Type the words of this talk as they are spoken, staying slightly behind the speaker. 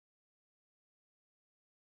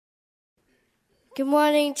Good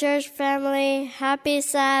morning, church family. Happy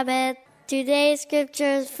Sabbath. Today's scripture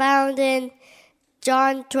is found in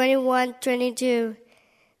John 21:22.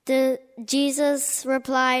 Jesus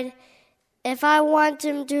replied, "If I want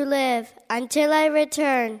him to live until I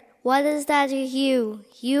return, what is that to you?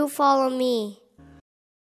 You follow me."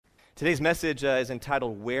 Today's message is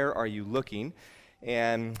entitled, "Where Are You Looking?"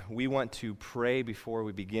 And we want to pray before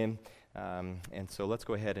we begin. And so let's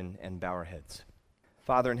go ahead and bow our heads.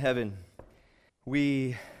 Father in heaven,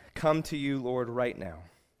 we come to you, Lord, right now.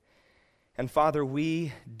 And Father,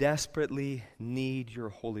 we desperately need your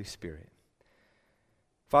Holy Spirit.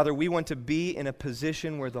 Father, we want to be in a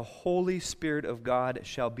position where the Holy Spirit of God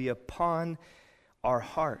shall be upon our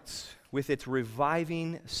hearts with its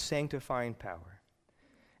reviving, sanctifying power.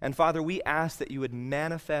 And Father, we ask that you would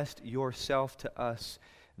manifest yourself to us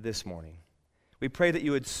this morning. We pray that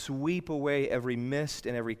you would sweep away every mist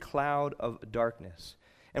and every cloud of darkness.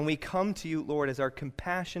 And we come to you, Lord, as our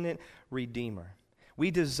compassionate Redeemer.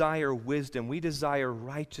 We desire wisdom. We desire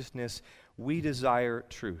righteousness. We desire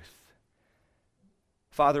truth.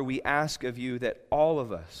 Father, we ask of you that all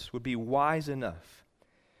of us would be wise enough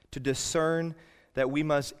to discern that we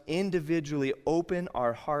must individually open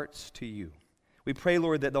our hearts to you. We pray,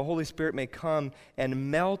 Lord, that the Holy Spirit may come and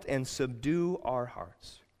melt and subdue our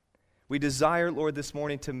hearts. We desire, Lord, this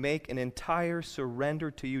morning to make an entire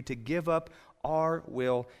surrender to you, to give up our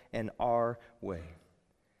will and our way.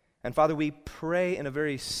 And Father, we pray in a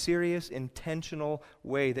very serious, intentional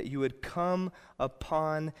way that you would come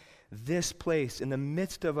upon this place in the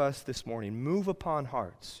midst of us this morning. Move upon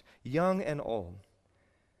hearts, young and old.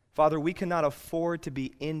 Father, we cannot afford to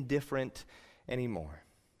be indifferent anymore.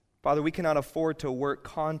 Father, we cannot afford to work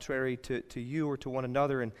contrary to you or to one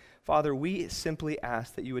another. And Father, we simply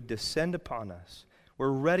ask that you would descend upon us.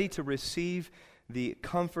 We're ready to receive the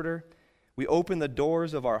Comforter. We open the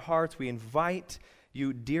doors of our hearts. We invite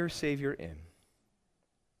you, dear Savior, in.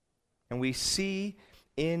 And we see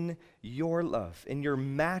in your love, in your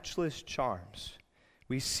matchless charms,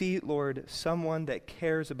 we see, Lord, someone that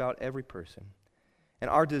cares about every person. And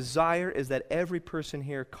our desire is that every person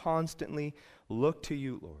here constantly look to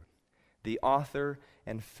you, Lord, the author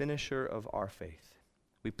and finisher of our faith.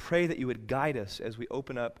 We pray that you would guide us as we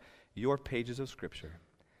open up your pages of Scripture.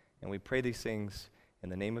 And we pray these things in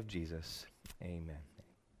the name of Jesus. Amen.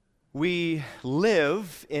 We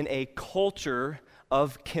live in a culture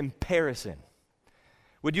of comparison.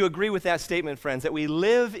 Would you agree with that statement, friends, that we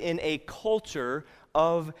live in a culture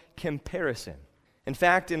of comparison? In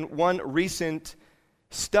fact, in one recent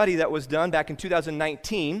study that was done back in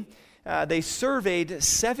 2019, they surveyed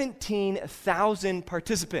 17,000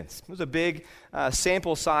 participants. It was a big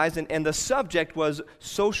sample size, and the subject was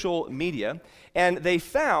social media. And they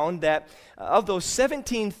found that of those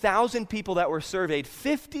 17,000 people that were surveyed,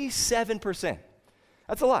 57%,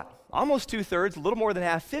 that's a lot, almost two-thirds, a little more than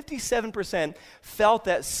half, 57% felt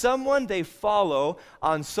that someone they follow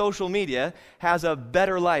on social media has a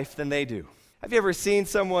better life than they do. Have you ever seen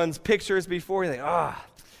someone's pictures before? You think,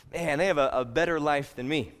 man, they have a better life than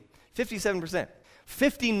me. 57%.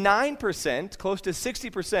 59%, close to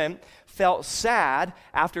 60%, felt sad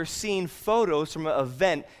after seeing photos from an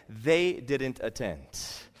event they didn't attend.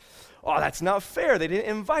 Oh, that's not fair. They didn't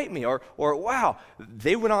invite me. Or wow,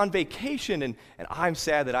 they went on vacation and I'm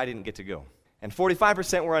sad that I didn't get to go. And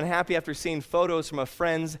 45% were unhappy after seeing photos from a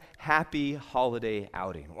friend's happy holiday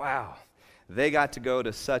outing. Wow. They got to go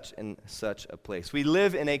to such and such a place. We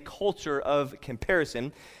live in a culture of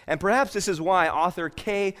comparison, and perhaps this is why author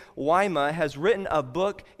Kay Wyma has written a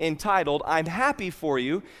book entitled, "I'm Happy for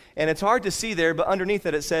You," and it's hard to see there, but underneath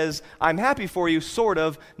it says, "I'm happy for you, sort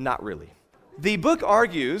of, not really." The book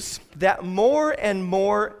argues that more and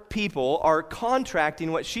more people are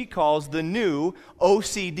contracting what she calls the new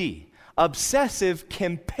OCD, obsessive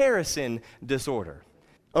comparison disorder.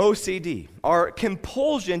 OCD, our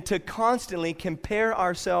compulsion to constantly compare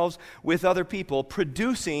ourselves with other people,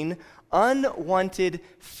 producing unwanted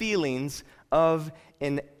feelings of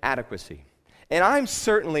inadequacy. And I'm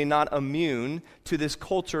certainly not immune to this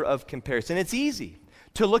culture of comparison. It's easy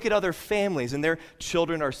to look at other families and their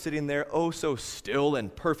children are sitting there oh so still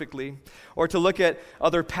and perfectly, or to look at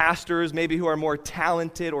other pastors maybe who are more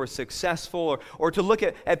talented or successful, or to look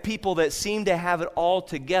at people that seem to have it all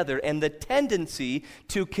together, and the tendency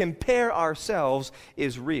to compare ourselves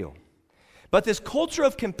is real. But this culture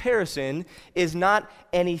of comparison is not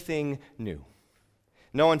anything new.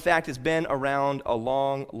 No, in fact, it's been around a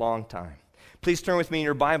long, long time. Please turn with me in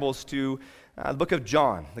your Bibles to the book of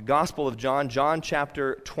John, the Gospel of John, John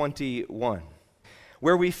chapter 21,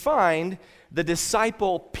 where we find the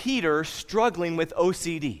disciple Peter struggling with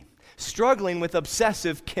OCD, struggling with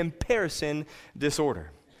obsessive comparison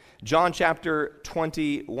disorder. John chapter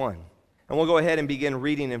 21. And we'll go ahead and begin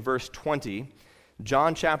reading in verse 20.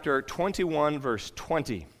 John chapter 21, verse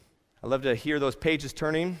 20. I love to hear those pages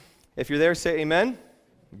turning. If you're there, say amen.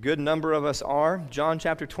 A good number of us are. John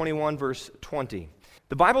chapter 21, verse 20.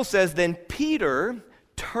 The Bible says, "Then Peter,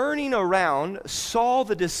 turning around, saw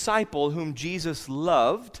the disciple whom Jesus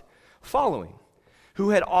loved following,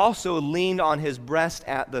 who had also leaned on his breast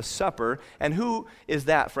at the supper." And who is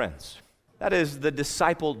that, friends? That is the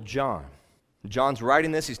disciple John. John's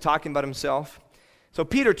writing this. He's talking about himself. So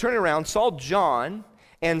Peter, turning around, saw John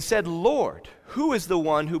and said, "Lord, who is the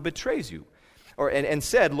one who betrays you?" And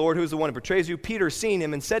said, "Lord, who is the one who betrays you?" Peter, seeing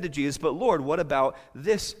him, and said to Jesus, "But Lord, what about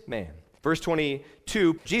this man?" Verse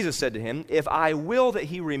 22, Jesus said to him, "If I will that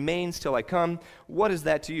he remains till I come, what is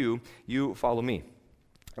that to you? You follow me."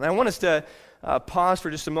 And I want us to pause for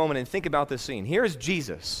just a moment and think about this scene. Here is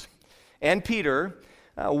Jesus and Peter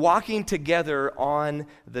walking together on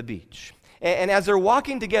the beach. And as they're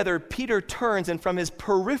walking together, Peter turns, and from his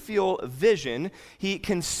peripheral vision, he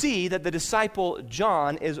can see that the disciple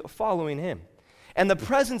John is following him. And the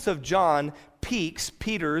presence of John piques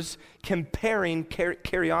Peter's comparing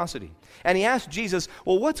curiosity. And he asks Jesus,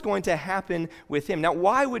 well, what's going to happen with him? Now,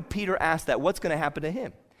 why would Peter ask that? What's going to happen to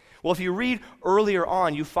him? Well, if you read earlier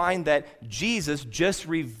on, you find that Jesus just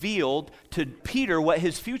revealed to Peter what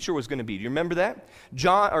his future was going to be. Do you remember that?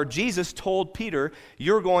 Jesus told Peter,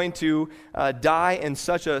 "You're going to die in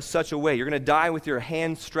such a way. You're going to die with your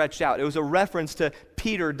hands stretched out." It was a reference to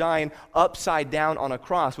Peter dying upside down on a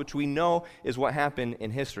cross, which we know is what happened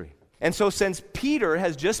in history. And so since Peter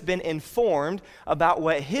has just been informed about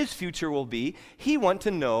what his future will be, he wants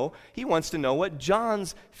to know what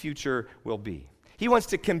John's future will be. He wants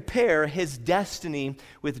to compare his destiny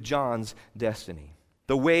with John's destiny.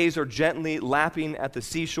 The waves are gently lapping at the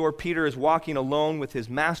seashore. Peter is walking alone with his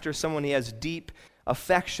master, someone he has deep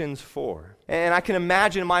affections for. And I can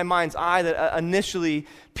imagine in my mind's eye that initially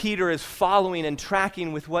Peter is following and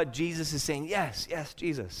tracking with what Jesus is saying. Yes,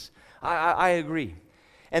 Jesus, I agree.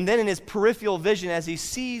 And then in his peripheral vision, as he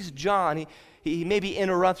sees John, he maybe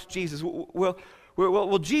interrupts Jesus.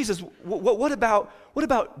 Well, Jesus, what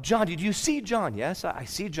about John? Did you see John? Yes, I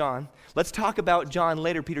see John. Let's talk about John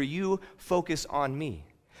later, Peter. You focus on me.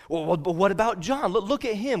 Well, but what about John? Look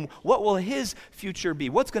at him. What will his future be?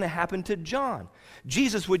 What's going to happen to John?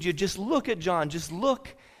 Jesus, would you just look at John? Just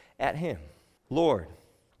look at him. Lord,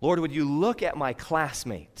 would you look at my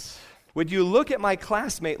classmates? Would you look at my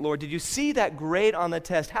classmate, Lord? Did you see that grade on the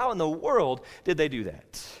test? How in the world did they do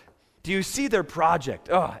that? Do you see their project?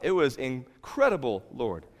 Oh, it was incredible,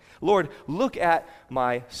 Lord. Lord, look at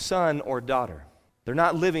my son or daughter. They're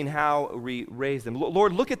not living how we raised them.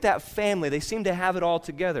 Lord, look at that family. They seem to have it all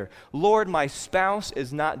together. Lord, my spouse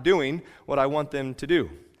is not doing what I want them to do.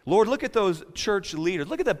 Lord, look at those church leaders.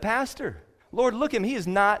 Look at the pastor. Lord, look at him. He is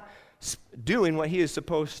not doing what he is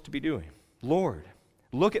supposed to be doing. Lord,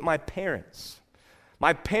 look at my parents.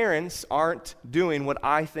 My parents aren't doing what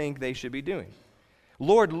I think they should be doing.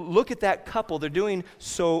 Lord, look at that couple. They're doing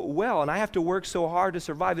so well, and I have to work so hard to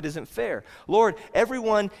survive. It isn't fair. Lord,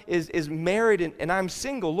 everyone is married, and I'm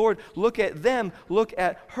single. Lord, look at them. Look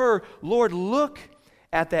at her. Lord, look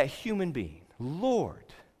at that human being. Lord,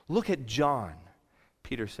 look at John,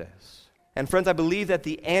 Peter says. And friends, I believe that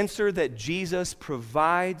the answer that Jesus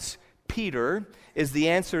provides Peter is the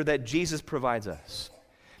answer that Jesus provides us.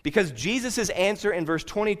 Because Jesus' answer in verse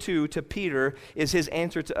 22 to Peter is his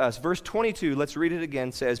answer to us. Verse 22, let's read it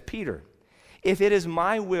again, says, "Peter, if it is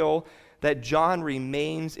my will that John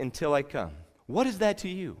remains until I come, what is that to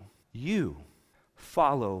you? You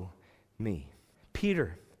follow me."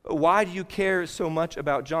 Peter, why do you care so much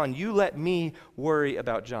about John? You let me worry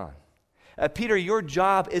about John. Peter, your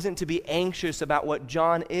job isn't to be anxious about what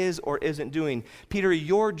John is or isn't doing. Peter,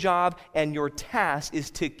 your job and your task is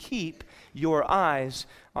to keep your eyes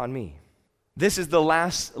on me. This is the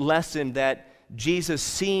last lesson that Jesus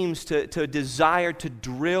seems to desire to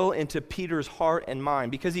drill into Peter's heart and mind,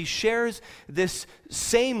 because he shares this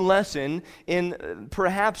same lesson in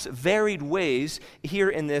perhaps varied ways here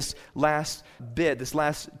in this last bit, this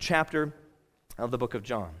last chapter of the book of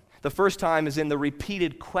John. The first time is in the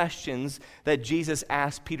repeated questions that Jesus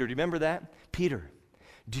asked Peter. Do you remember that? Peter,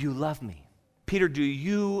 do you love me? Peter, do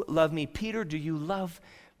you love me? Peter, do you love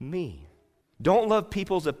me? Don't love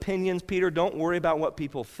people's opinions, Peter. Don't worry about what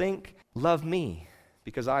people think. Love me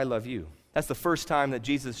because I love you. That's the first time that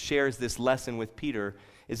Jesus shares this lesson with Peter,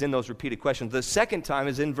 is in those repeated questions. The second time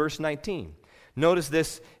is in verse 19. Notice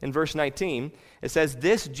this in verse 19. It says,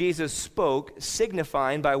 "This Jesus spoke,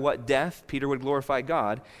 signifying by what death Peter would glorify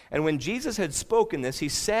God. And when Jesus had spoken this, he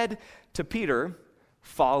said to Peter,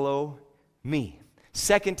 'Follow me.'"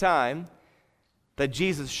 Second time that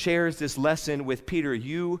Jesus shares this lesson with Peter,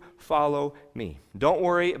 "You follow me." Don't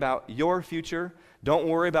worry about your future. Don't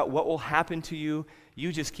worry about what will happen to you.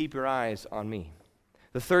 You just keep your eyes on me.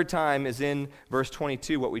 The third time is in verse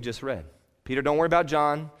 22, what we just read. Peter, don't worry about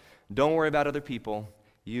John. Don't worry about other people.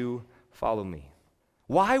 You follow me.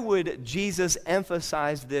 Why would Jesus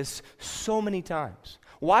emphasize this so many times?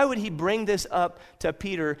 Why would he bring this up to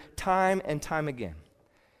Peter time and time again?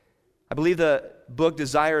 I believe the book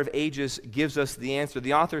Desire of Ages gives us the answer.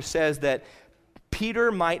 The author says that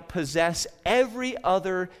Peter might possess every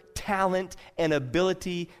other talent and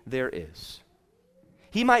ability there is.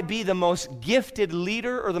 He might be the most gifted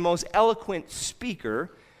leader or the most eloquent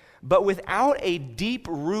speaker, but without a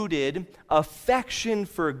deep-rooted affection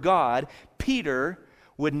for God, Peter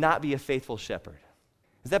would not be a faithful shepherd.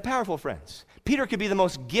 Is that powerful, friends? Peter could be the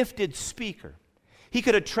most gifted speaker. He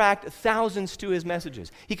could attract thousands to his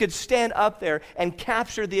messages. He could stand up there and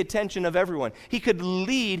capture the attention of everyone. He could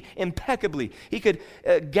lead impeccably. He could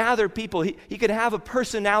gather people. He could have a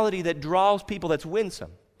personality that draws people, that's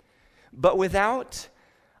winsome. But without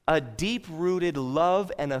a deep-rooted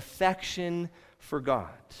love and affection for God,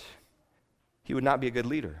 he would not be a good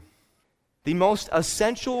leader. The most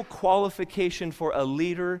essential qualification for a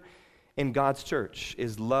leader in God's church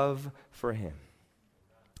is love for him.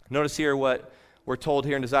 Notice here what we're told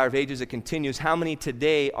here in Desire of Ages. It continues, how many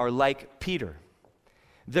today are like Peter?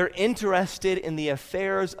 They're interested in the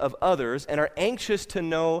affairs of others and are anxious to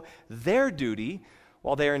know their duty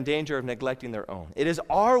while they are in danger of neglecting their own. It is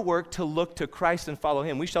our work to look to Christ and follow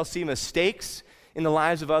him. We shall see mistakes in the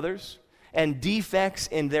lives of others and defects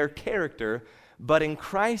in their character, but in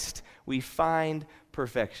Christ we find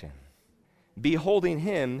perfection. Beholding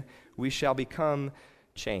him, we shall become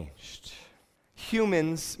changed.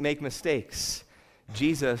 Humans make mistakes.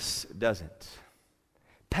 Jesus doesn't.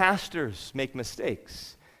 Pastors make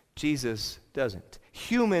mistakes. Jesus doesn't.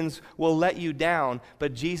 Humans will let you down,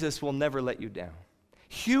 but Jesus will never let you down.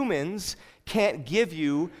 Humans can't give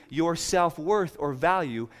you your self-worth or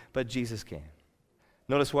value, but Jesus can.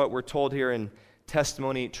 Notice what we're told here in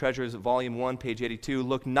Testimony Treasures, Volume 1, page 82.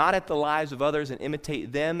 Look not at the lives of others and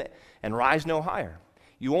imitate them and rise no higher.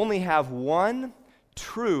 You only have one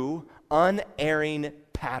true, unerring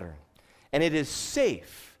pattern, and it is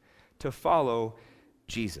safe to follow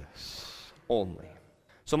Jesus only.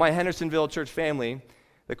 So my Hendersonville Church family,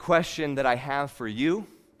 the question that I have for you,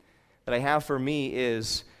 that I have for me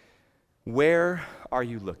is, where are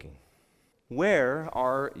you looking? Where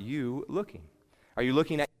are you looking? Are you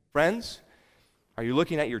looking at your friends? Are you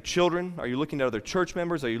looking at your children? Are you looking at other church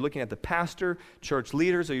members? Are you looking at the pastor, church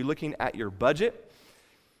leaders? Are you looking at your budget?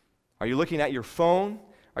 Are you looking at your phone?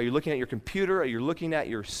 Are you looking at your computer? Are you looking at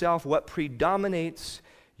yourself? What predominates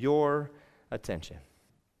your attention?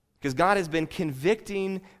 Because God has been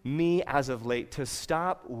convicting me as of late to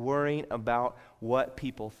stop worrying about what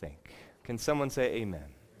people think. Can someone say amen?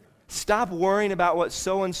 Stop worrying about what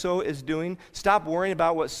so-and-so is doing. Stop worrying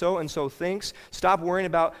about what so-and-so thinks. Stop worrying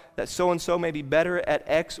about that so-and-so may be better at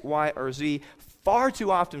X, Y, or Z. Far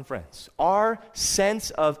too often, friends, our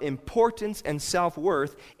sense of importance and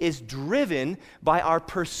self-worth is driven by our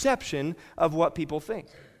perception of what people think.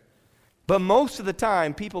 But most of the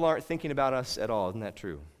time, people aren't thinking about us at all. Isn't that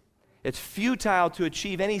true? It's futile to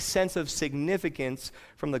achieve any sense of significance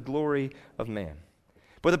from the glory of man.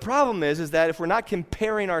 But the problem is that if we're not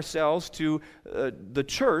comparing ourselves to the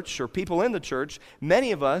church or people in the church,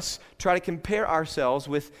 many of us try to compare ourselves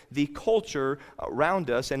with the culture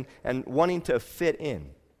around us and wanting to fit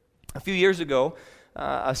in. A few years ago,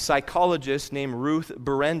 a psychologist named Ruth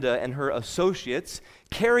Berenda and her associates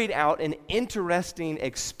carried out an interesting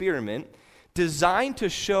experiment designed to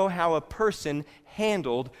show how a person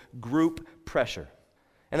handled group pressure.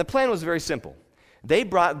 And the plan was very simple. They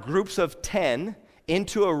brought groups of 10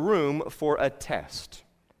 into a room for a test.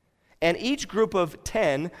 And each group of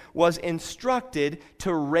 10 was instructed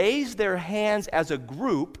to raise their hands as a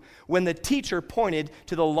group when the teacher pointed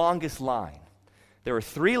to the longest line. There were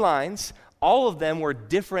 3 lines, all of them were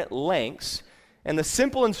different lengths, and the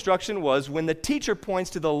simple instruction was when the teacher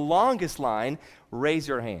points to the longest line, raise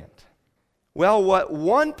your hand. Well, what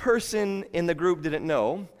one person in the group didn't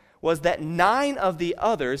know was that 9 of the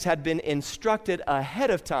others had been instructed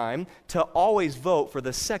ahead of time to always vote for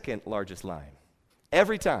the second largest line.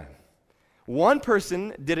 Every time. One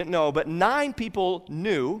person didn't know, but 9 people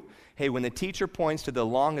knew, hey, when the teacher points to the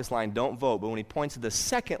longest line, don't vote. But when he points to the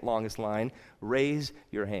second longest line, raise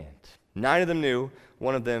your hand. 9 of them knew,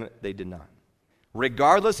 1 of them they did not.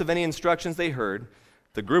 Regardless of any instructions they heard,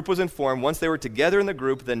 the group was informed once they were together in the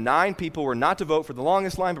group, the 9 people were not to vote for the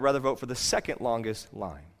longest line, but rather vote for the second longest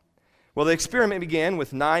line. Well, the experiment began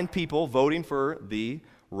with 9 people voting for the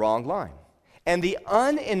wrong line. And the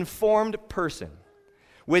uninformed person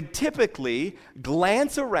would typically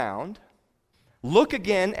glance around, look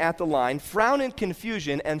again at the line, frown in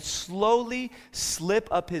confusion, and slowly slip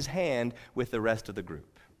up his hand with the rest of the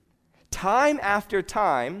group. Time after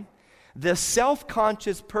time, the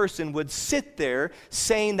self-conscious person would sit there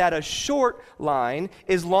saying that a short line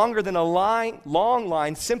is longer than a long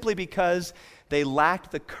line simply because they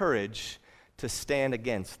lacked the courage to stand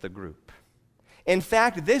against the group. In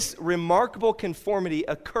fact, this remarkable conformity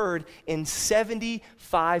occurred in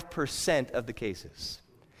 75% of the cases.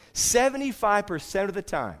 75% of the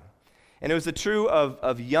time. And it was true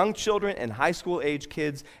of young children and high school age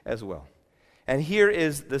kids as well. And here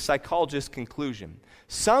is the psychologist's conclusion.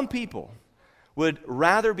 Some people would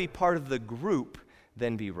rather be part of the group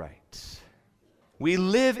than be right. We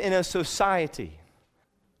live in a society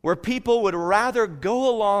where people would rather go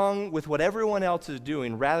along with what everyone else is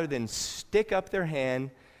doing rather than stick up their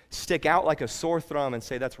hand, stick out like a sore thumb and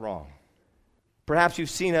say, that's wrong. Perhaps you've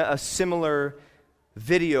seen a similar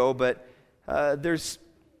video, but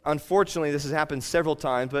unfortunately, this has happened several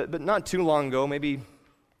times, but not too long ago, maybe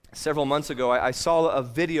several months ago, I saw a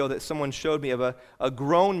video that someone showed me of a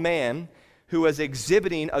grown man who was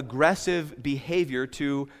exhibiting aggressive behavior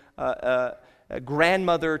to a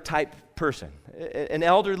grandmother-type person. An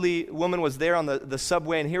elderly woman was there on the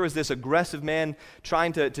subway, and here was this aggressive man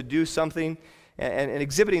trying to do something and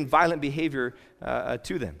exhibiting violent behavior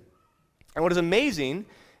to them. And what is amazing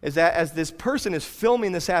is that as this person is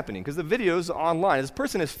filming this happening, because the video is online, as this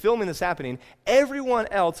person is filming this happening, everyone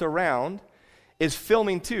else around is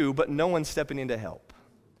filming too, but no one's stepping in to help.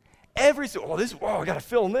 I got to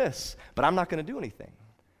film this, but I'm not going to do anything.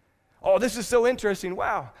 Oh, this is so interesting,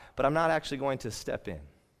 wow, but I'm not actually going to step in.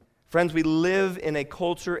 Friends, we live in a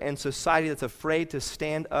culture and society that's afraid to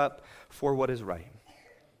stand up for what is right.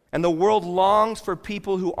 And the world longs for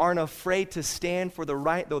people who aren't afraid to stand for the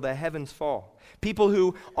right, though the heavens fall. People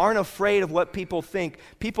who aren't afraid of what people think.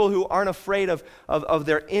 People who aren't afraid of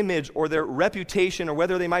their image or their reputation or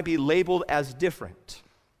whether they might be labeled as different.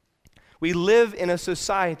 We live in a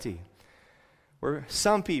society where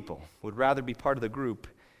some people would rather be part of the group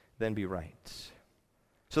than be right.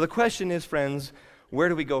 So the question is, friends, where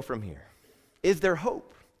do we go from here? Is there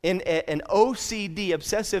hope in an OCD,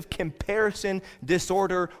 obsessive comparison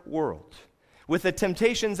disorder world? With the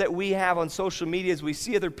temptations that we have on social media as we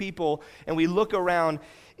see other people and we look around,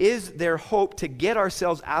 is there hope to get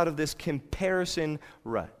ourselves out of this comparison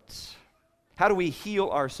rut? How do we heal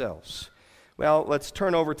ourselves? Well, let's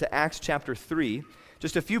turn over to Acts chapter 3,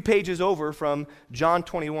 just a few pages over from John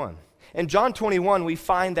 21. In John 21, we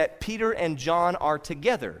find that Peter and John are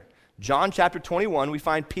together. John chapter 21, we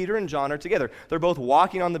find Peter and John are together. They're both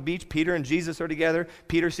walking on the beach. Peter and Jesus are together.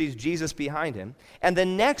 Peter sees Jesus behind him. And the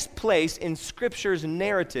next place in Scripture's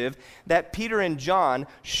narrative that Peter and John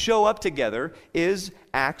show up together is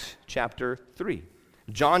Acts chapter 3.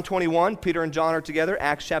 John 21, Peter and John are together.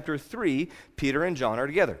 Acts chapter 3, Peter and John are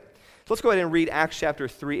together. So let's go ahead and read Acts chapter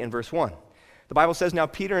 3 and verse 1. The Bible says, "Now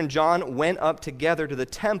Peter and John went up together to the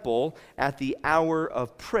temple at the hour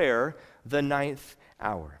of prayer, the 9th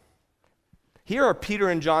hour." Here are Peter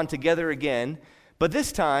and John together again, but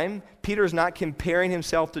this time, Peter's not comparing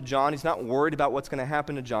himself to John. He's not worried about what's going to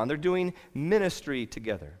happen to John. They're doing ministry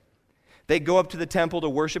together. They go up to the temple to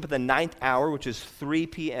worship at the 9th hour, which is 3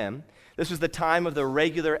 p.m. This was the time of the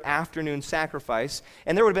regular afternoon sacrifice,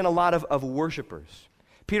 and there would have been a lot of worshipers.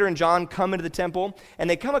 Peter and John come into the temple, and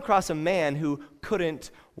they come across a man who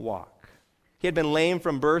couldn't walk. He had been lame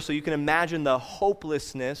from birth, so you can imagine the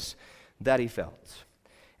hopelessness that he felt.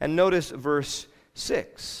 And notice verse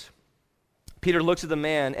 6. Peter looks at the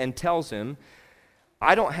man and tells him,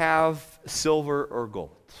 "I don't have silver or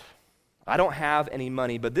gold. I don't have any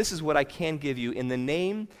money, but this is what I can give you. In the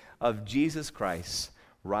name of Jesus Christ,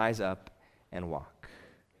 rise up and walk."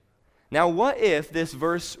 Now, what if this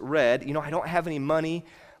verse read, I don't have any money,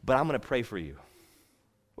 but I'm going to pray for you?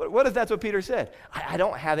 What if that's what Peter said? I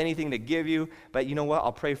don't have anything to give you, but you know what?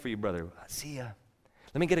 I'll pray for you, brother. See ya.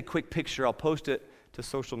 Let me get a quick picture. I'll post it to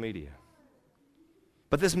social media.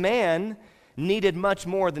 But this man needed much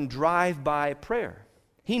more than drive-by prayer.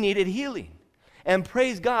 He needed healing. And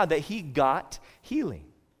praise God that he got healing.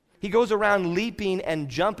 He goes around leaping and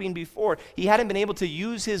jumping before. He hadn't been able to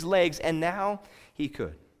use his legs, and now he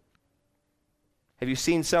could. Have you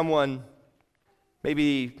seen someone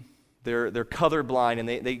maybe they're colorblind, and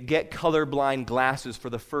they get colorblind glasses for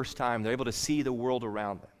the first time. They're able to see the world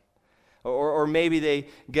around them. Or maybe they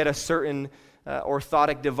get a certain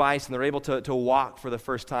orthotic device and they're able to walk for the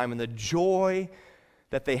first time, and the joy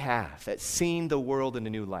that they have at seeing the world in a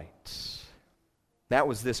new light. That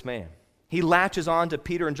was this man. He latches on to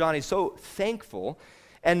Peter and John. He's so thankful.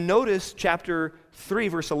 And notice chapter 3,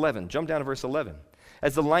 verse 11. Jump down to verse 11.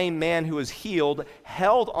 As the lame man who was healed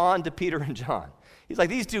held on to Peter and John. He's like,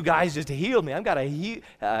 these two guys just healed me. I've got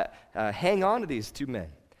to hang on to these two men.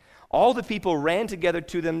 All the people ran together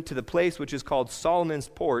to them to the place which is called Solomon's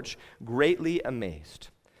Porch, greatly amazed.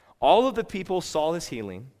 All of the people saw his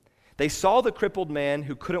healing. They saw the crippled man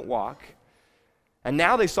who couldn't walk, and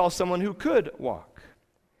now they saw someone who could walk.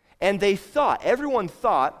 And they thought, everyone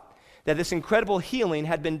thought, that this incredible healing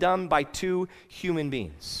had been done by two human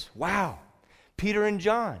beings. Wow, Peter and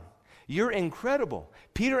John, you're incredible.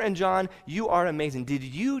 Peter and John, you are amazing. Did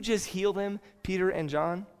you just heal them, Peter and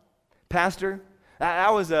John? Pastor,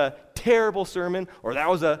 that was a terrible sermon, or that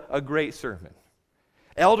was a great sermon.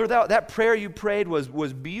 Elder, that prayer you prayed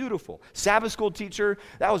was beautiful. Sabbath school teacher,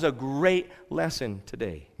 that was a great lesson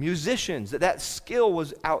today. Musicians, that skill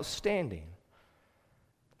was outstanding.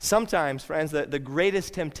 Sometimes, friends, the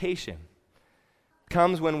greatest temptation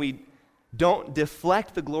comes when we don't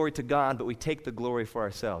deflect the glory to God, but we take the glory for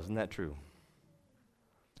ourselves. Isn't that true?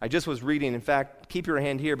 I just was reading, in fact, keep your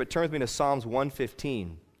hand here, but turn with me to Psalms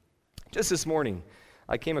 115. Just this morning,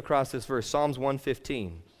 I came across this verse, Psalms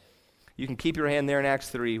 115. You can keep your hand there in Acts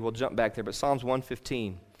 3. We'll jump back there, but Psalms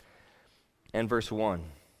 115 and verse 1.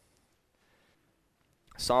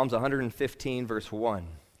 Psalms 115, verse 1.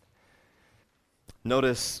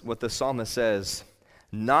 Notice what the psalmist says,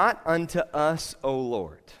 "Not unto us, O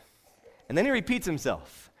Lord." And then he repeats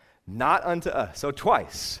himself, "Not unto us." So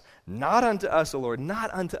twice, "Not unto us, O Lord,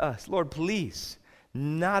 not unto us. Lord, please,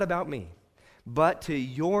 not about me, but to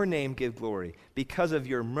your name give glory, because of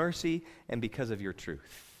your mercy and because of your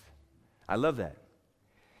truth." I love that.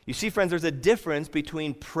 You see, friends, there's a difference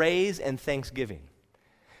between praise and thanksgiving.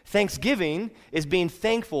 Thanksgiving is being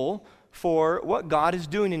thankful for what God is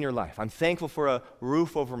doing in your life. I'm thankful for a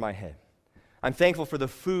roof over my head. I'm thankful for the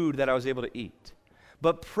food that I was able to eat.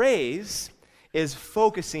 But praise is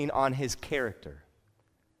focusing on his character.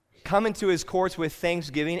 Come into his courts with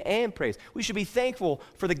thanksgiving and praise. We should be thankful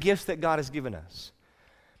for the gifts that God has given us.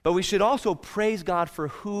 But we should also praise God for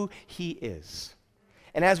who he is.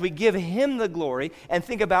 And as we give him the glory and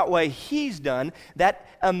think about what he's done, that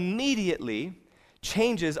immediately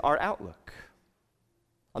changes our outlook.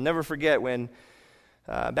 I'll never forget when,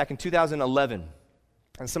 back in 2011,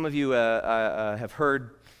 and some of you have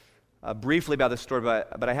heard briefly about this story,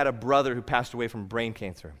 but I had a brother who passed away from brain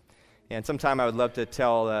cancer. And sometime I would love to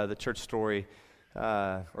tell the church story,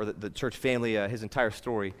 or the church family, his entire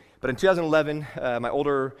story. But in 2011, my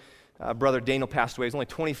older brother Daniel passed away. He was only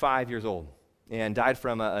 25 years old and died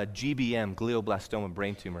from a GBM, glioblastoma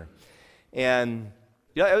brain tumor. And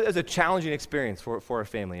it was a challenging experience for our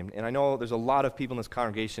family. And I know there's a lot of people in this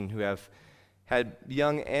congregation who have had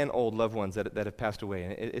young and old loved ones that have passed away.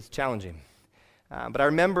 And it's challenging. But I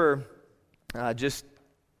remember just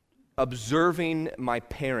observing my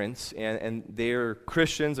parents, and they're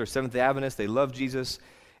Christians, they're Seventh-day Adventists, they love Jesus,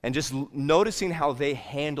 and just noticing how they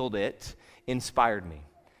handled it inspired me.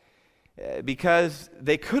 Because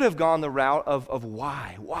they could have gone the route of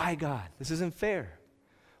why? Why, God? This isn't fair.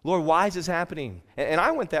 Lord, why is this happening? And I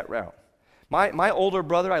went that route. My older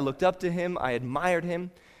brother, I looked up to him, I admired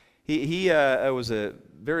him. He was a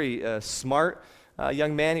very smart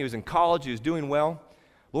young man. He was in college, he was doing well.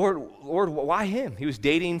 Lord, why him? He was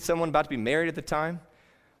dating someone about to be married at the time.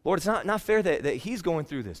 Lord, it's not fair that he's going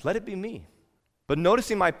through this. Let it be me. But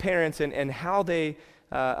noticing my parents and how they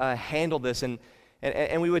handled this, and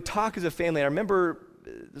we would talk as a family. I remember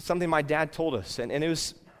something my dad told us, and it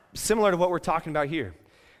was similar to what we're talking about here.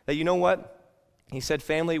 That you know what? He said,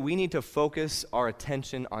 family, we need to focus our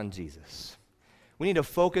attention on Jesus. We need to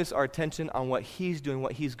focus our attention on what he's doing,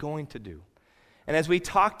 what he's going to do. And as we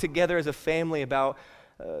talk together as a family about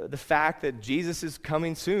the fact that Jesus is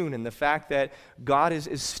coming soon and the fact that God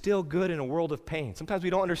is still good in a world of pain. Sometimes we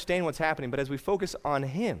don't understand what's happening, but as we focus on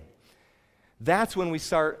him, that's when we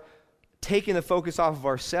start taking the focus off of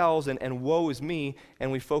ourselves and woe is me,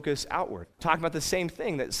 and we focus outward. Talking about the same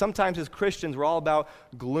thing, that sometimes as Christians we're all about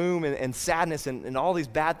gloom and sadness and all these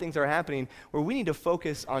bad things are happening, where we need to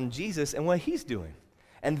focus on Jesus and what he's doing.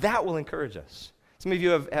 And that will encourage us. Some of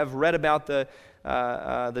you have read about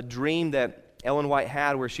the dream that Ellen White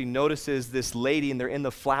had where she notices this lady and they're in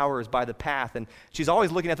the flowers by the path, and she's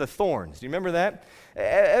always looking at the thorns. Do you remember that?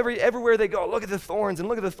 Everywhere they go, look at the thorns,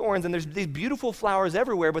 and there's these beautiful flowers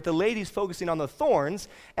everywhere, but the lady's focusing on the thorns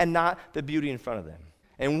and not the beauty in front of them.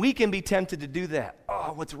 And we can be tempted to do that.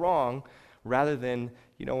 Oh, what's wrong? Rather than,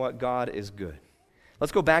 you know what, God is good.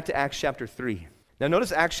 Let's go back to Acts chapter 3. Now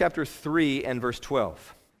notice Acts chapter 3 and verse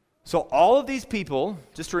 12. So all of these people,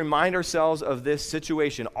 just to remind ourselves of this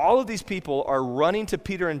situation, all of these people are running to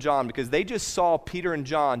Peter and John because they just saw Peter and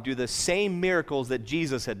John do the same miracles that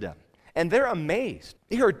Jesus had done. And they're amazed.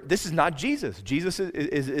 They heard, this is not Jesus. Jesus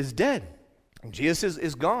is dead. Jesus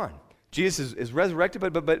is gone. Jesus is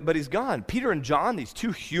resurrected, but he's gone. Peter and John, these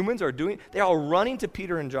two humans they're all running to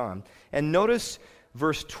Peter and John. And notice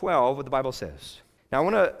verse 12, what the Bible says. Now I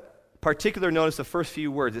want to particularly notice the first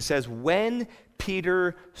few words. It says, when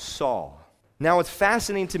Peter saw. Now what's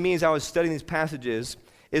fascinating to me as I was studying these passages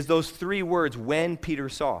is those three words, when Peter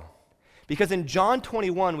saw. Because in John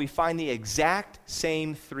 21, we find the exact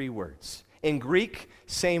same three words. In Greek,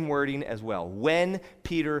 same wording as well, when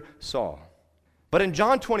Peter saw. But in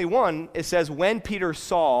John 21, it says, when Peter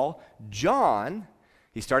saw John,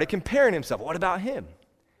 he started comparing himself. What about him?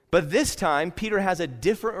 But this time, Peter has a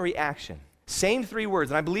different reaction. Same three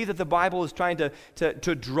words, and I believe that the Bible is trying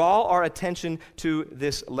to draw our attention to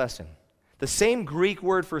this lesson. The same Greek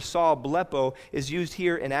word for saw, blepo, is used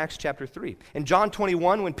here in Acts chapter 3. In John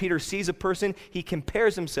 21, when Peter sees a person, he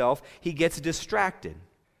compares himself, he gets distracted.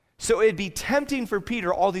 So it'd be tempting for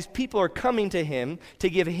Peter, all these people are coming to him to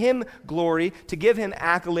give him glory, to give him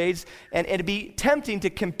accolades, and it'd be tempting to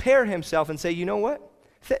compare himself and say, you know what?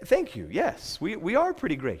 Thank you, yes, we are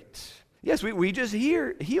pretty great. Yes, we just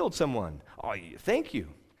healed someone. Oh, thank you.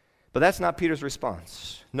 But that's not Peter's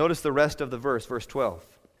response. Notice the rest of the verse 12.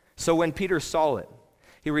 So when Peter saw it,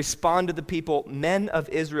 he responded to the people, men of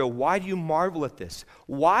Israel, why do you marvel at this?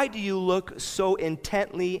 Why do you look so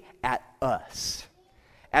intently at us?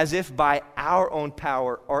 As if by our own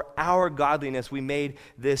power or our godliness we made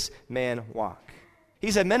this man walk.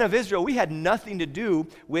 He said, men of Israel, we had nothing to do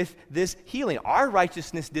with this healing. Our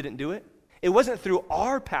righteousness didn't do it. It wasn't through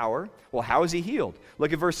our power. Well, how is he healed?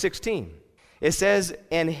 Look at verse 16. It says,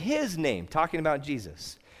 and his name, talking about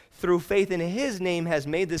Jesus, through faith in his name has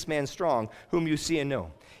made this man strong, whom you see and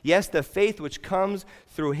know. Yes, the faith which comes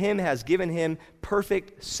through him has given him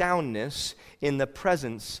perfect soundness in the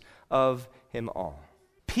presence of him all.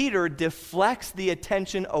 Peter deflects the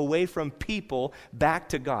attention away from people back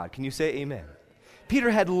to God. Can you say amen?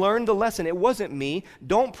 Peter had learned the lesson. It wasn't me.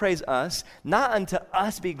 Don't praise us. Not unto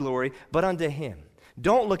us be glory, but unto him.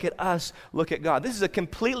 Don't look at us, look at God. This is a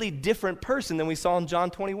completely different person than we saw in John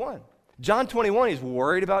 21. John 21, he's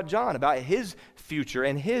worried about John, about his future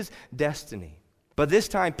and his destiny. But this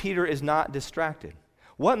time, Peter is not distracted.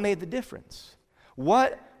 What made the difference?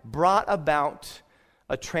 What brought about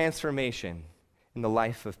a transformation in the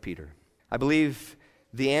life of Peter? I believe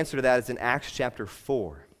the answer to that is in Acts chapter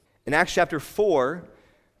 4. In Acts chapter 4,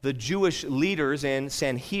 the Jewish leaders and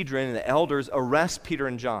Sanhedrin and the elders arrest Peter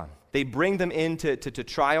and John. They bring them into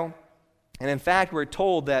trial. And in fact, we're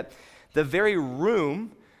told that the very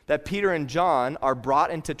room that Peter and John are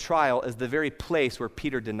brought into trial is the very place where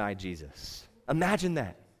Peter denied Jesus. Imagine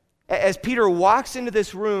that. As Peter walks into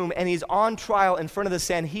this room and he's on trial in front of the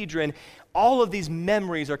Sanhedrin, all of these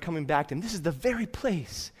memories are coming back to him. This is the very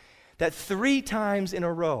place that 3 times in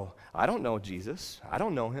a row, I don't know Jesus. I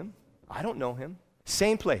don't know him. I don't know him.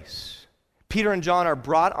 Same place. Peter and John are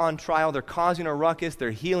brought on trial. They're causing a ruckus.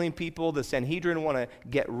 They're healing people. The Sanhedrin want to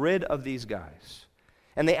get rid of these guys.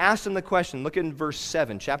 And they asked them the question. Look in verse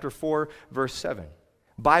 7, chapter 4, verse 7.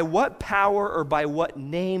 By what power or by what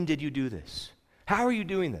name did you do this? How are you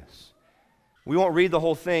doing this? We won't read the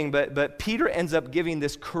whole thing, but Peter ends up giving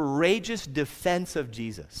this courageous defense of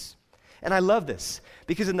Jesus. And I love this,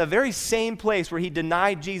 because in the very same place where he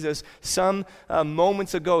denied Jesus some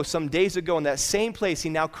moments ago, some days ago, in that same place, he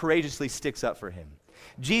now courageously sticks up for him.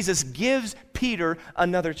 Jesus gives Peter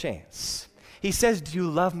another chance. He says, do you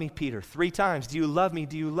love me, Peter? 3 times. Do you love me?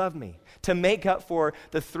 Do you love me? To make up for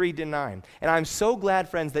the 3 denied. And I'm so glad,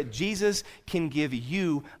 friends, that Jesus can give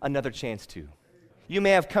you another chance too. You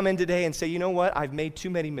may have come in today and say, you know what? I've made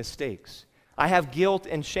too many mistakes. I have guilt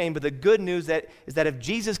and shame, but the good news is that if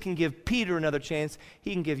Jesus can give Peter another chance,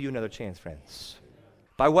 he can give you another chance, friends.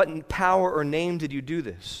 By what power or name did you do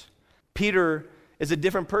this? Peter is a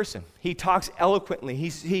different person. He talks eloquently.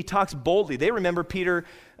 He talks boldly. They remember Peter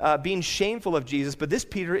being shameful of Jesus, but this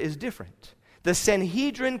Peter is different. The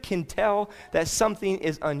Sanhedrin can tell that something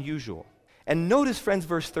is unusual. And notice, friends,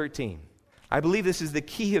 verse 13. I believe this is the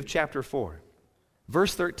key of chapter 4.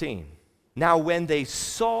 Verse 13. Now when they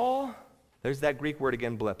saw There's that Greek word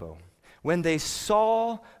again, blepo. When they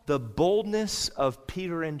saw the boldness of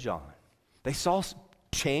Peter and John, they saw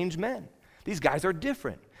changed men. These guys are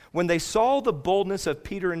different. When they saw the boldness of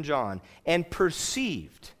Peter and John and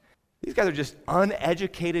perceived, these guys are just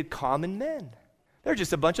uneducated common men. They're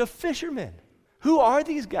just a bunch of fishermen. Who are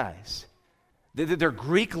these guys? Their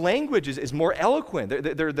Greek language is more eloquent.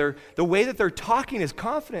 The way that they're talking is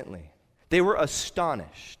confidently. They were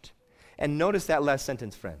astonished. And notice that last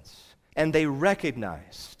sentence, friends. And they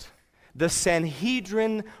recognized, the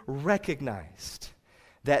Sanhedrin recognized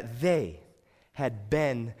that they had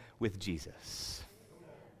been with Jesus.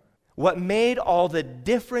 What made all the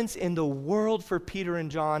difference in the world for Peter and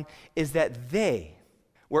John is that they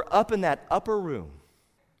were up in that upper room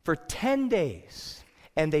for 10 days,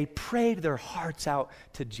 and they prayed their hearts out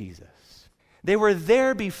to Jesus. They were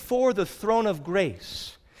there before the throne of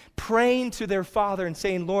grace, praying to their Father and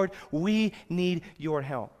saying, Lord, we need your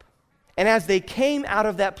help. And as they came out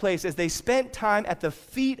of that place, as they spent time at the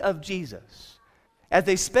feet of Jesus, as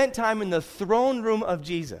they spent time in the throne room of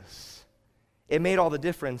Jesus, it made all the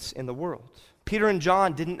difference in the world. Peter and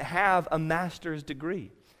John didn't have a master's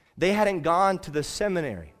degree. They hadn't gone to the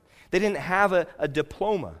seminary. They didn't have a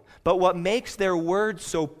diploma. But what makes their words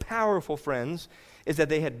so powerful, friends, is that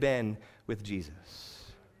they had been with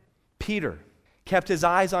Jesus. Peter kept his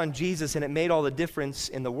eyes on Jesus, and it made all the difference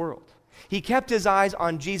in the world. He kept his eyes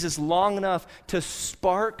on Jesus long enough to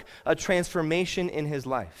spark a transformation in his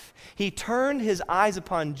life. He turned his eyes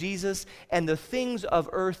upon Jesus, and the things of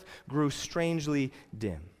earth grew strangely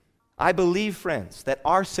dim. I believe, friends, that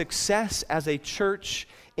our success as a church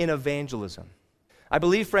in evangelism, I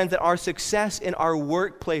believe, friends, that our success in our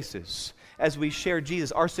workplaces as we share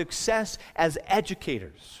Jesus, our success as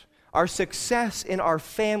educators, our success in our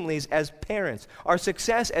families as parents, our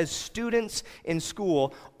success as students in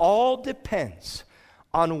school, all depends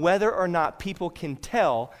on whether or not people can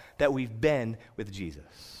tell that we've been with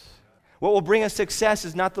Jesus. What will bring us success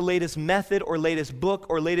is not the latest method or latest book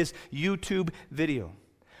or latest YouTube video.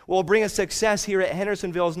 What will bring us success here at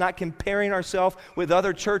Hendersonville is not comparing ourselves with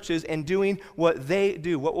other churches and doing what they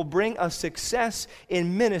do. What will bring us success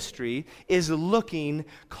in ministry is looking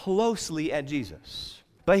closely at Jesus.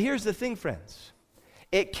 But here's the thing, friends.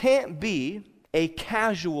 It can't be a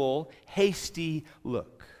casual, hasty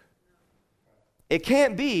look. It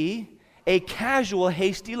can't be a casual,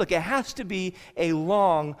 hasty look. It has to be a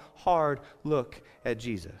long, hard look at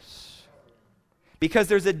Jesus. Because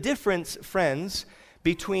there's a difference, friends,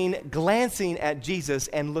 between glancing at Jesus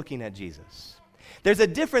and looking at Jesus. There's a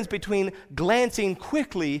difference between glancing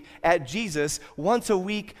quickly at Jesus once a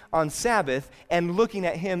week on Sabbath and looking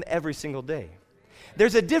at him every single day.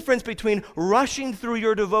 There's a difference between rushing through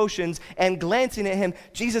your devotions and glancing at him.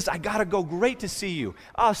 Jesus, I gotta go. Great to see you.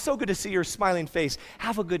 Oh, so good to see your smiling face.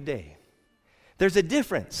 Have a good day. There's a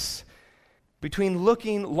difference between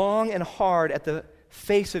looking long and hard at the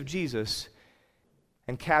face of Jesus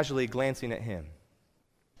and casually glancing at him.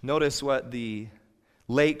 Notice what the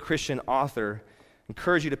late Christian author,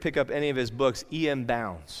 encourage you to pick up any of his books, E.M.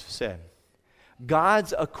 Bounds, said.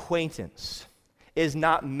 God's acquaintance is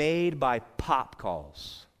not made by pop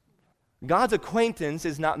calls. God's acquaintance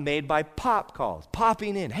is not made by pop calls,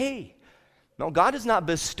 popping in, hey. No, God does not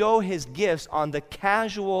bestow his gifts on the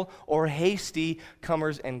casual or hasty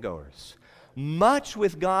comers and goers. Much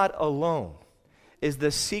with God alone is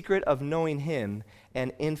the secret of knowing him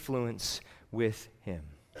and influence with him.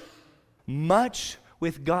 Much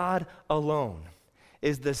with God alone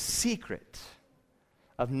is the secret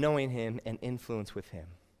of knowing him and influence with him.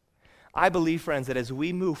 I believe, friends, that as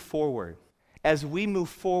we move forward as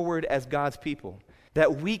God's people,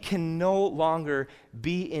 that we can no longer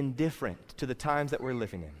be indifferent to the times that we're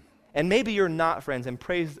living in. And maybe you're not, friends, and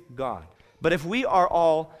praise God. But if we are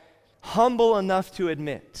all humble enough to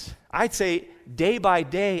admit, I'd say day by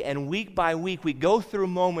day and week by week, we go through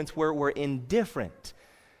moments where we're indifferent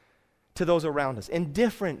to those around us,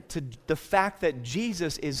 indifferent to the fact that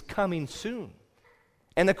Jesus is coming soon.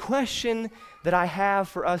 And the question that I have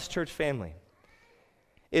for us, church family,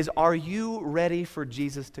 is are you ready for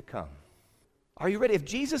Jesus to come? Are you ready? If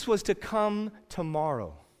Jesus was to come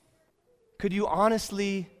tomorrow, could you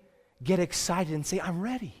honestly get excited and say, I'm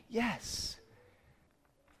ready? Yes.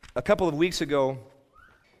 A couple of weeks ago,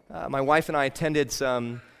 my wife and I attended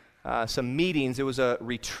some meetings. It was a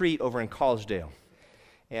retreat over in Collegedale.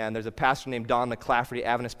 And there's a pastor named Don McClafferty,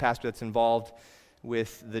 Adventist pastor, that's involved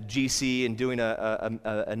with the GC and doing an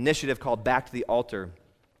initiative called Back to the Altar.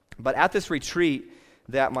 But at this retreat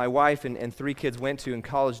that my wife and 3 kids went to in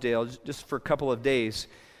Collegedale, just for a couple of days,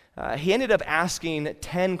 he ended up asking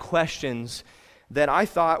 10 questions that I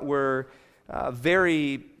thought were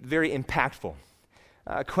very, very impactful.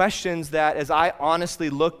 Questions that, as I honestly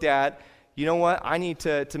looked at, you know what, I need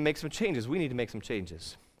to make some changes. We need to make some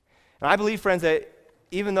changes. And I believe, friends, that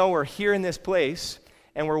even though we're here in this place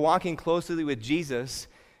and we're walking closely with Jesus,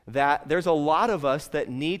 that there's a lot of us that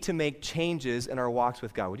need to make changes in our walks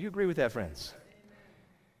with God. Would you agree with that, friends?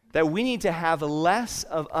 That we need to have less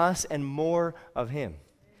of us and more of Him.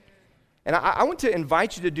 And I want to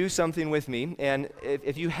invite you to do something with me. And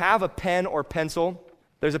if you have a pen or pencil,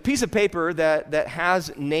 there's a piece of paper that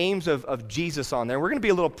has names of Jesus on there. We're going to be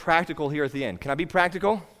a little practical here at the end. Can I be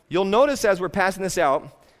practical? You'll notice as we're passing this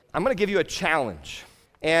out, I'm going to give you a challenge.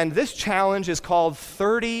 And this challenge is called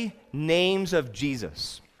 30 Names of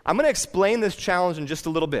Jesus. I'm going to explain this challenge in just a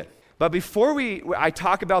little bit. But before I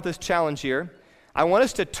talk about this challenge here, I want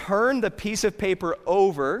us to turn the piece of paper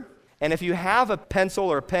over, and if you have a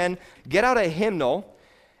pencil or a pen, get out a hymnal,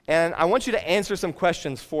 and I want you to answer some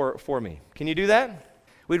questions for me. Can you do that?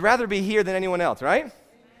 We'd rather be here than anyone else, right?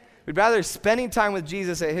 We'd rather spending time with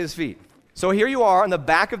Jesus at His feet. So here you are on the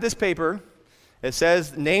back of this paper. It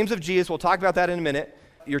says names of Jesus. We'll talk about that in a minute.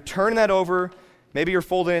 You're turning that over. Maybe you're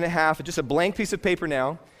folding it in half. It's just a blank piece of paper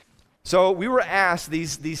now. So we were asked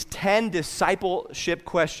these 10 discipleship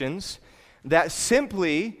questions that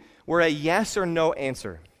simply were a yes or no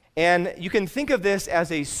answer. And you can think of this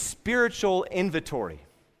as a spiritual inventory.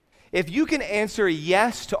 If you can answer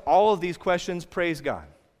yes to all of these questions, praise God.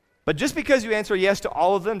 But just because you answer yes to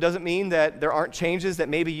all of them doesn't mean that there aren't changes that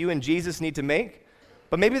maybe you and Jesus need to make.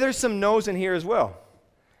 But maybe there's some no's in here as well.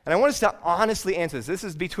 And I want us to honestly answer this. This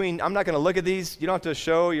is I'm not going to look at these. You don't have to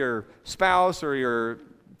show your spouse or your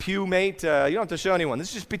pew mate. You don't have to show anyone. This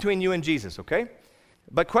is just between you and Jesus, okay?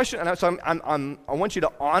 But so I want you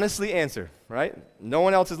to honestly answer, right? No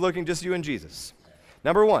one else is looking, just you and Jesus.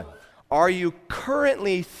 Number 1, are you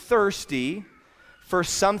currently thirsty for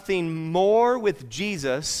something more with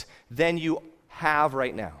Jesus than you have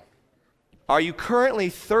right now? Are you currently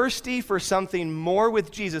thirsty for something more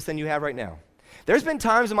with Jesus than you have right now? There's been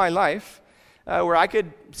times in my life where I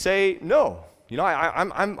could say no. You know,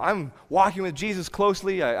 I'm walking with Jesus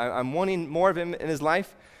closely. I'm wanting more of Him in His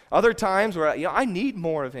life. Other times where, I need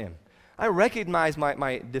more of Him. I recognize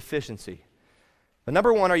my deficiency. But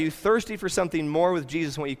number 1, are you thirsty for something more with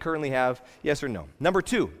Jesus than what you currently have? Yes or no? Number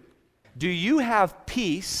 2, do you have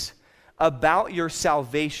peace about your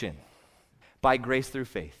salvation by grace through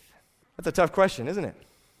faith? That's a tough question, isn't it?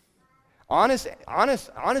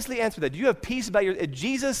 Honestly answer that. Do you have peace about if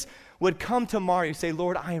Jesus would come tomorrow, you say,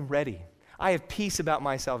 Lord, I am ready. I have peace about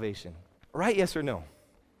my salvation. Right? Yes or no?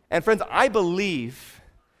 And friends, I believe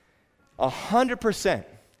 100%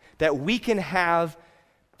 that we can have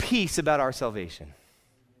peace about our salvation.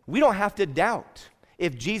 We don't have to doubt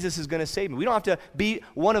if Jesus is going to save me. We don't have to be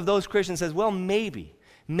one of those Christians that says, well, maybe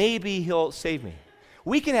He'll save me.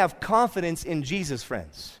 We can have confidence in Jesus,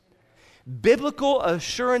 friends. Biblical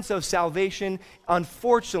assurance of salvation,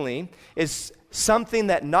 unfortunately, is something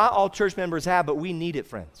that not all church members have, but we need it,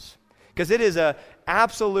 friends. Because it is an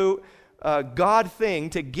absolute God thing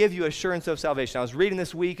to give you assurance of salvation. I was reading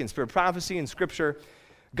this week in Spirit of Prophecy and Scripture.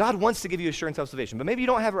 God wants to give you assurance of salvation, but maybe you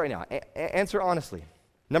don't have it right now. Answer honestly.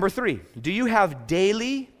 Number 3, do you have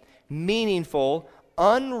daily, meaningful,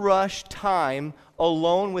 unrushed time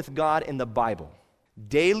alone with God in the Bible?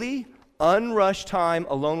 Daily, unrushed time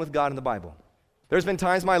alone with God in the Bible. There's been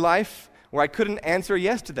times in my life where I couldn't answer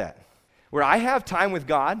yes to that, where I have time with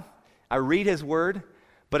God, I read His Word,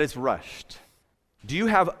 but it's rushed. Do you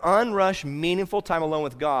have unrushed, meaningful time alone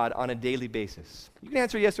with God on a daily basis? You can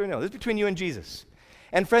answer yes or no. This is between you and Jesus.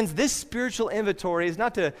 And friends, this spiritual inventory is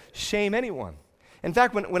not to shame anyone. In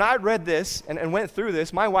fact, when I read this and went through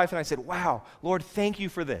this, my wife and I said, wow, Lord, thank you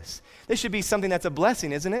for this. This should be something that's a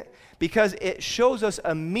blessing, isn't it? Because it shows us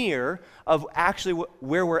a mirror of actually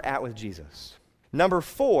where we're at with Jesus. Number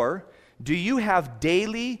 4, do you have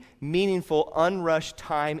daily, meaningful, unrushed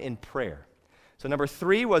time in prayer? So number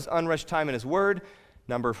 3 was unrushed time in His Word.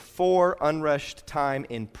 Number 4, unrushed time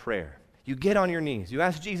in prayer. You get on your knees. You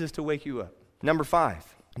ask Jesus to wake you up. Number 5,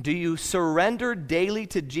 do you surrender daily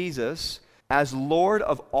to Jesus as Lord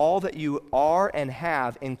of all that you are and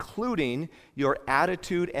have, including your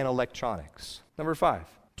attitude and electronics? Number 5,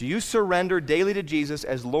 do you surrender daily to Jesus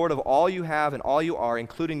as Lord of all you have and all you are,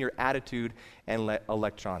 including your attitude and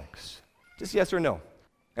electronics? Just yes or no.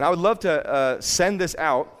 And I would love to send this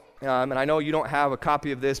out. And I know you don't have a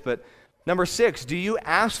copy of this, but number 6, do you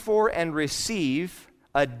ask for and receive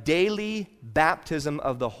a daily baptism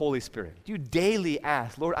of the Holy Spirit? Do you daily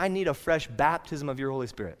ask, Lord, I need a fresh baptism of your Holy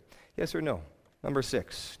Spirit? Yes or no? Number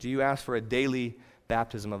 6, do you ask for a daily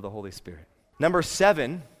baptism of the Holy Spirit? Number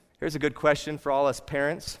 7, here's a good question for all us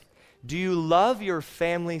parents. Do you love your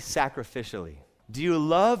family sacrificially? Do you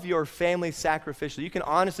love your family sacrificially? You can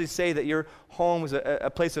honestly say that your home is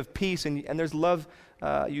a place of peace and there's love.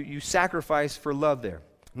 You sacrifice for love there.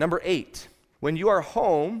 Number 8, when you are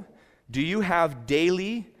home, do you have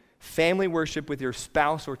daily family worship with your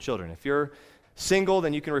spouse or children? If you're single,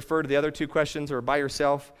 then you can refer to the other 2 questions, or by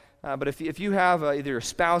yourself. But if you have either your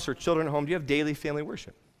spouse or children at home, do you have daily family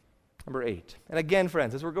worship? Number 8. And again,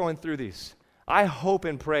 friends, as we're going through these, I hope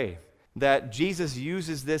and pray that Jesus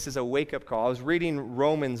uses this as a wake-up call. I was reading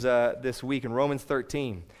Romans this week in Romans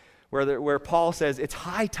 13, where Paul says it's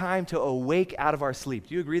high time to awake out of our sleep.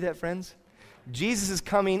 Do you agree with that, friends? Jesus'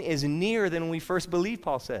 coming is nearer than when we first believed,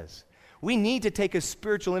 Paul says. We need to take a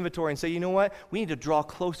spiritual inventory and say, you know what? We need to draw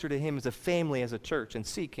closer to him as a family, as a church, and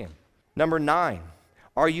seek him. Number 9,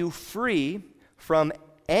 are you free from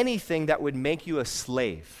anything that would make you a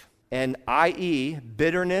slave? And i.e.,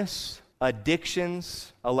 bitterness,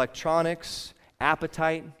 addictions, electronics,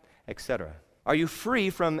 appetite, etc. Are you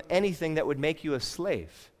free from anything that would make you a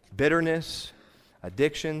slave? Bitterness,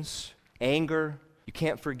 addictions, anger, you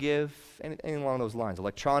can't forgive, anything along those lines.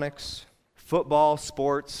 Electronics, football,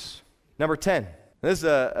 sports. Number 10, this is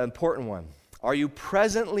an important one. Are you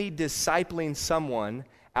presently discipling someone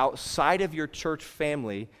outside of your church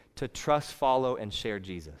family to trust, follow, and share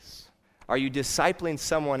Jesus? Are you discipling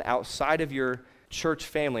someone outside of your church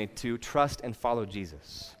family to trust and follow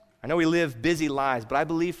Jesus? I know we live busy lives, but I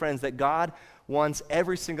believe, friends, that God wants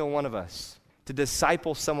every single one of us to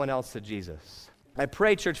disciple someone else to Jesus. I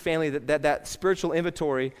pray, church family, that spiritual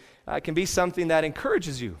inventory can be something that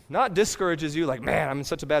encourages you, not discourages you, like, man, I'm in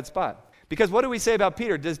such a bad spot. Because what do we say about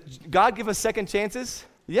Peter? Does God give us second chances?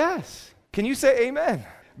 Yes. Can you say amen?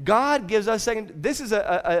 God gives us this is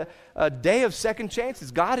a day of second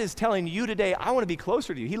chances. God is telling you today, I want to be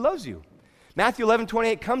closer to you. He loves you. Matthew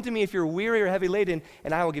 11:28, come to me if you're weary or heavy laden,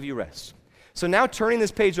 and I will give you rest. So now turning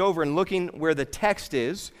this page over and looking where the text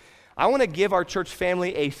is, I want to give our church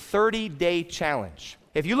family a 30-day challenge.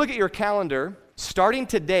 If you look at your calendar, starting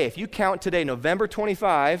today, if you count today, November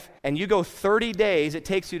 25, and you go 30 days, it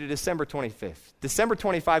takes you to December 25th. December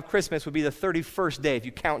 25, Christmas, would be the 31st day if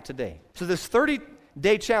you count today. So this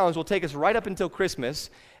 30-day challenge will take us right up until Christmas,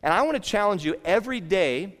 and I want to challenge you every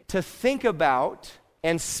day to think about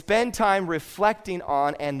and spend time reflecting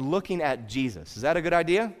on and looking at Jesus. Is that a good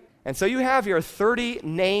idea? And so you have here 30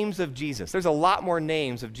 names of Jesus. There's a lot more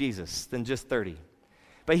names of Jesus than just 30.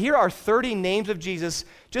 But here are 30 names of Jesus,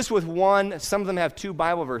 just with one. Some of them have 2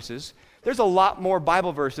 Bible verses. There's a lot more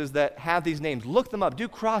Bible verses that have these names. Look them up. Do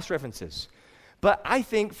cross-references. But I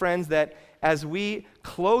think, friends, that as we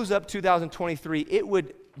close up 2023, it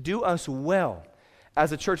would do us well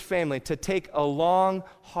as a church family to take a long,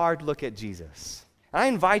 hard look at Jesus. And I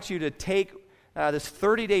invite you to take this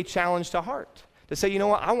 30-day challenge to heart, to say, you know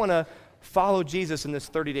what, I want to follow Jesus in this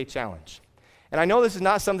 30-day challenge. And I know this is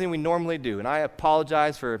not something we normally do, and I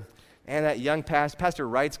apologize for, that young Pastor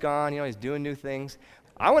Wright's gone, he's doing new things.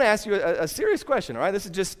 I want to ask you a serious question, all right? This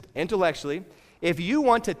is just intellectually. If you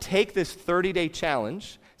want to take this 30-day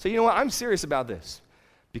challenge, say, you know what, I'm serious about this.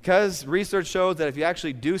 Because research shows that if you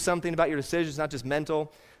actually do something about your decisions, it's not just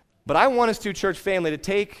mental. But I want us to, church family, to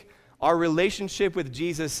take our relationship with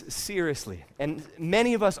Jesus seriously. And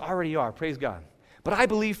many of us already are, praise God. But I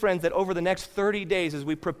believe, friends, that over the next 30 days, as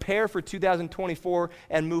we prepare for 2024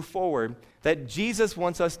 and move forward, that Jesus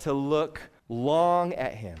wants us to look long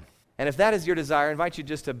at him. And if that is your desire, I invite you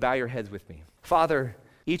just to bow your heads with me. Father,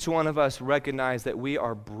 each one of us recognize that we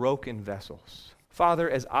are broken vessels. Father,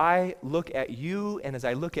 as I look at you and as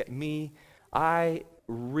I look at me, I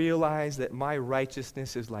realize that my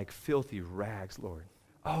righteousness is like filthy rags, Lord.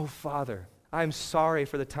 Oh, Father, I'm sorry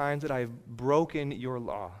for the times that I've broken your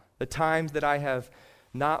law, the times that I have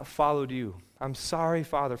not followed you. I'm sorry,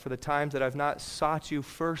 Father, for the times that I've not sought you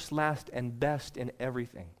first, last, and best in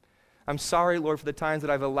everything. I'm sorry, Lord, for the times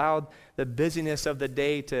that I've allowed the busyness of the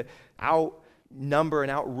day to outnumber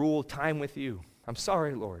and outrule time with you. I'm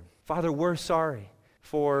sorry, Lord. Father, we're sorry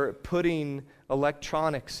for putting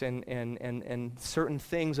electronics and certain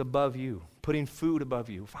things above you, putting food above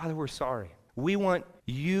you. Father, we're sorry. We want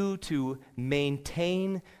you to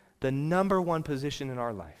maintain the number one position in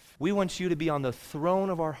our life. We want you to be on the throne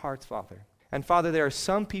of our hearts, Father. And Father, there are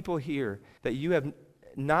some people here that you have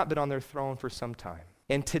not been on their throne for some time.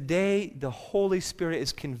 And today, the Holy Spirit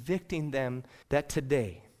is convicting them that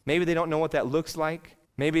today, maybe they don't know what that looks like.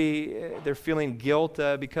 Maybe they're feeling guilt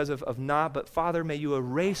because of not, but Father, may you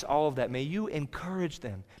erase all of that. May you encourage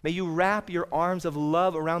them. May you wrap your arms of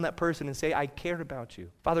love around that person and say, I care about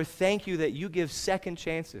you. Father, thank you that you give second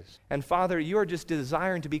chances. And Father, you are just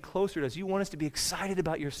desiring to be closer to us. You want us to be excited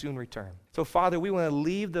about your soon return. So Father, we want to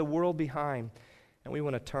leave the world behind and we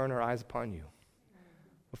want to turn our eyes upon you.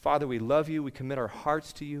 Well, Father, we love you. We commit our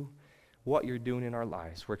hearts to you, what you're doing in our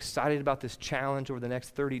lives. We're excited about this challenge over the next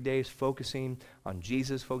 30 days, focusing on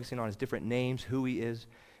Jesus, focusing on his different names, who he is.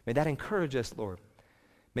 May that encourage us, Lord.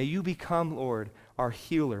 May you become, Lord, our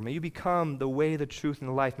healer. May you become the way, the truth, and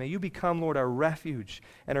the life. May you become, Lord, our refuge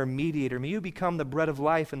and our mediator. May you become the bread of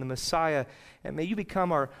life and the Messiah. And may you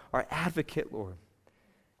become our advocate, Lord.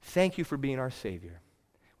 Thank you for being our Savior.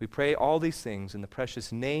 We pray all these things in the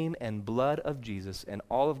precious name and blood of Jesus, and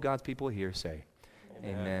all of God's people here say,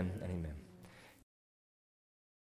 Amen and amen.